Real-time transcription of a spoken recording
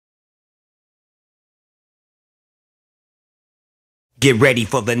Get ready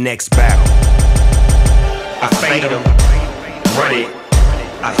for the next battle. I fade him, run it.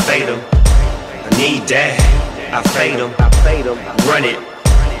 I fade him, I need that. I fade him, run it.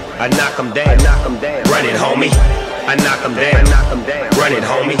 I knock him down, run it, homie. I knock him down, run it,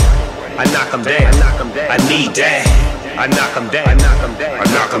 homie. I knock him down, I need that. I knock him down, I knock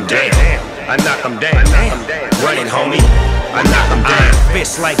him down, I knock him down, run it, homie. I knock him down.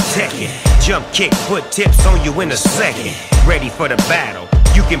 Fist like Tekken, jump kick, put tips on you in a second. Ready for the battle,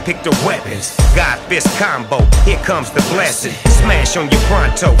 you can pick the weapons. God fist combo, here comes the blessing. Smash on your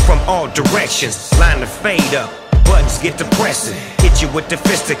pronto from all directions. Line the fade up, buttons get to pressing. Hit you with the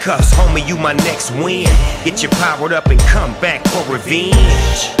fisticuffs, homie, you my next win. Get you powered up and come back for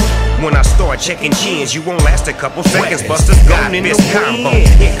revenge. When I start checking chins, you won't last a couple seconds. Busters gone in this combo.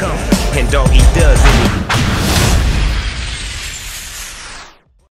 Here comes, and doggy does it.